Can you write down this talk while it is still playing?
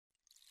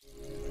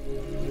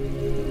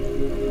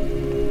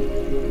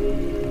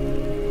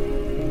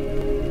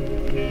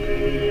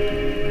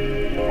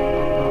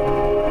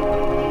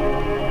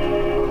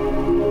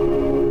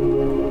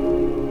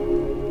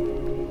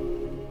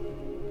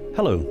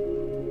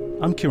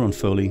I'm Kieran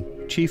Foley,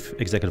 Chief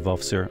Executive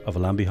Officer of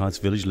Allambie Heights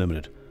Village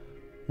Ltd.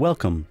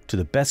 Welcome to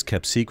the best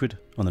kept secret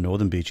on the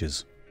Northern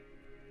Beaches.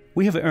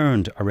 We have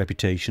earned our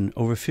reputation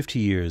over 50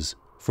 years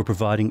for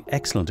providing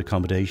excellent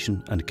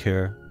accommodation and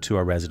care to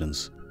our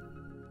residents.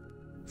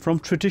 From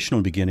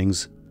traditional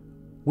beginnings,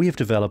 we have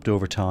developed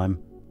over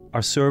time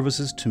our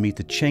services to meet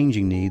the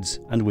changing needs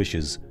and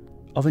wishes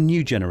of a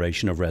new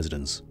generation of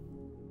residents.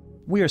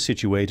 We are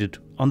situated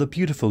on the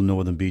beautiful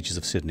northern beaches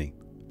of Sydney,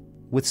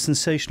 with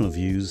sensational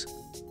views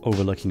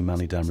overlooking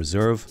Manly Dam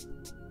Reserve,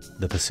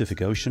 the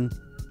Pacific Ocean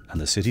and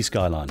the city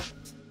skyline.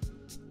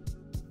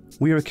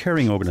 We are a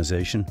caring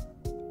organisation,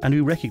 and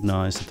we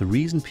recognise that the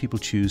reason people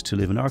choose to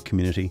live in our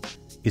community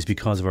is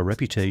because of our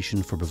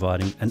reputation for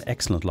providing an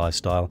excellent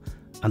lifestyle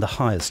and the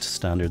highest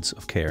standards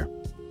of care.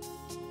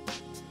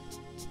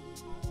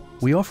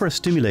 We offer a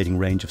stimulating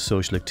range of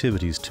social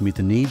activities to meet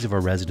the needs of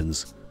our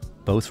residents,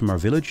 both from our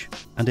village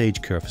and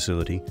aged care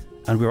facility,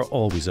 and we are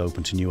always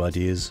open to new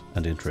ideas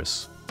and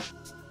interests.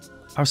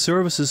 Our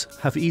services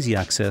have easy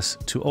access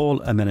to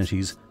all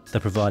amenities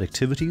that provide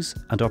activities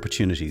and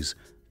opportunities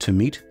to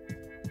meet,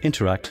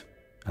 interact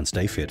and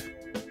stay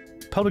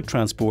fit. Public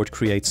transport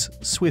creates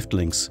swift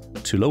links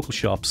to local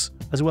shops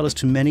as well as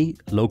to many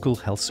local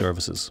health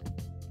services.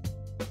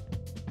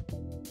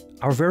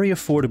 Our very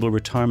affordable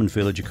retirement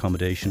village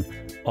accommodation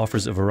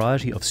offers a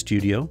variety of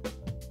studio,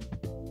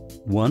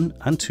 1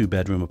 and 2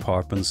 bedroom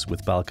apartments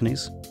with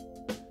balconies,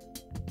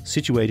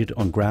 situated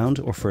on ground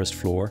or first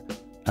floor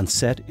and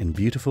set in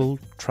beautiful,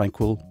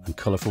 tranquil and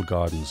colourful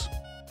gardens.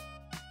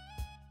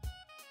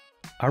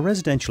 Our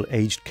residential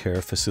aged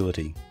care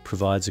facility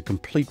provides a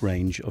complete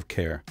range of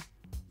care,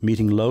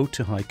 meeting low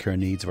to high care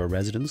needs of our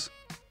residents,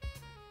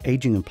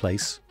 ageing in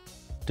place,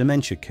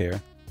 dementia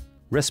care,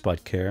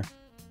 respite care,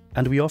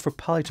 and we offer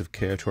palliative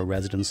care to our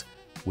residents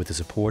with the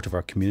support of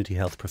our community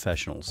health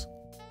professionals.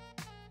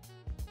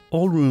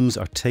 All rooms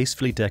are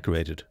tastefully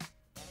decorated,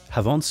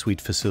 have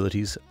ensuite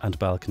facilities and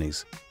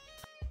balconies.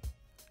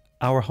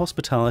 Our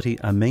hospitality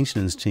and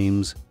maintenance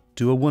teams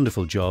do a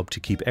wonderful job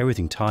to keep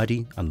everything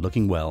tidy and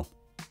looking well.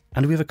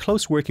 And we have a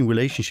close working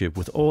relationship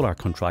with all our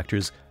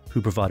contractors who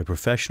provide a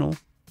professional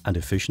and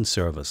efficient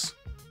service.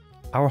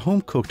 Our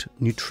home-cooked,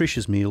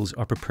 nutritious meals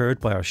are prepared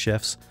by our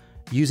chefs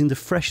using the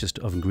freshest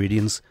of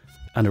ingredients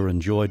and are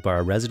enjoyed by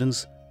our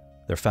residents,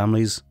 their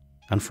families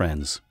and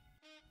friends.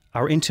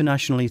 Our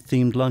internationally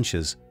themed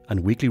lunches and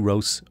weekly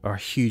roasts are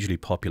hugely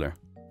popular.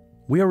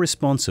 We are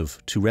responsive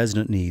to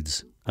resident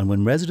needs, and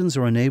when residents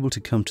are unable to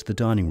come to the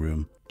dining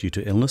room due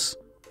to illness,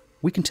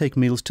 we can take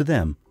meals to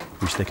them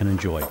which they can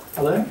enjoy.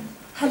 Hello?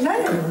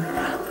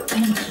 Hello.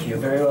 Thank you. You're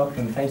very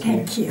welcome. Thank you.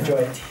 Thank you. Enjoy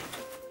it.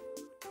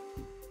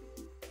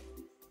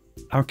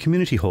 Our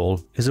community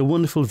hall is a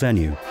wonderful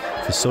venue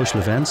for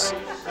social events,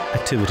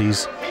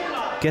 activities,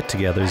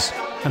 get-togethers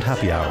and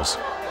happy hours.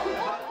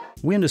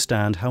 We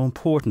understand how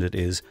important it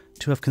is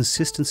to have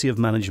consistency of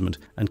management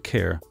and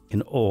care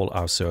in all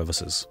our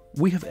services.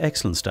 We have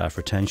excellent staff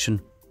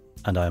retention,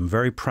 and I am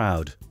very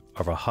proud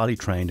of our highly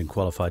trained and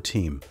qualified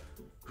team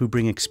who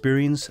bring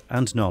experience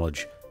and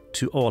knowledge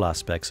to all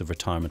aspects of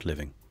retirement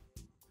living.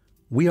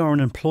 We are an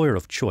employer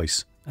of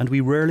choice, and we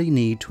rarely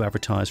need to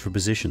advertise for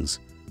positions.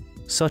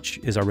 Such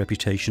is our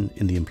reputation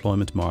in the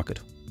employment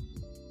market.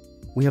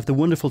 We have the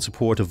wonderful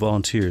support of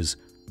volunteers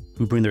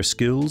who bring their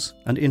skills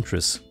and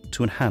interests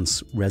to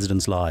enhance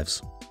residents'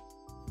 lives.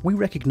 We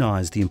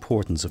recognise the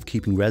importance of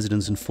keeping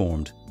residents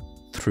informed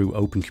through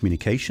open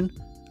communication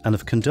and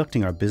of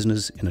conducting our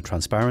business in a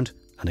transparent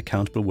and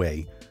accountable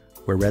way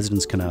where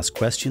residents can ask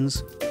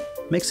questions,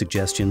 make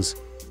suggestions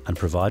and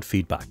provide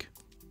feedback.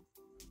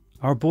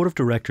 Our board of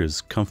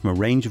directors come from a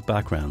range of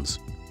backgrounds.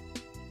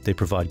 They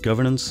provide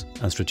governance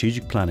and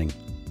strategic planning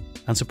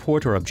and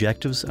support our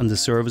objectives and the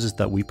services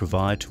that we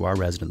provide to our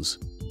residents.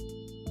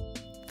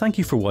 Thank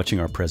you for watching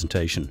our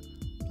presentation.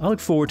 I look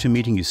forward to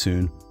meeting you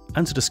soon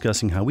and to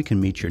discussing how we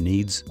can meet your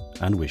needs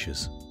and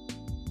wishes.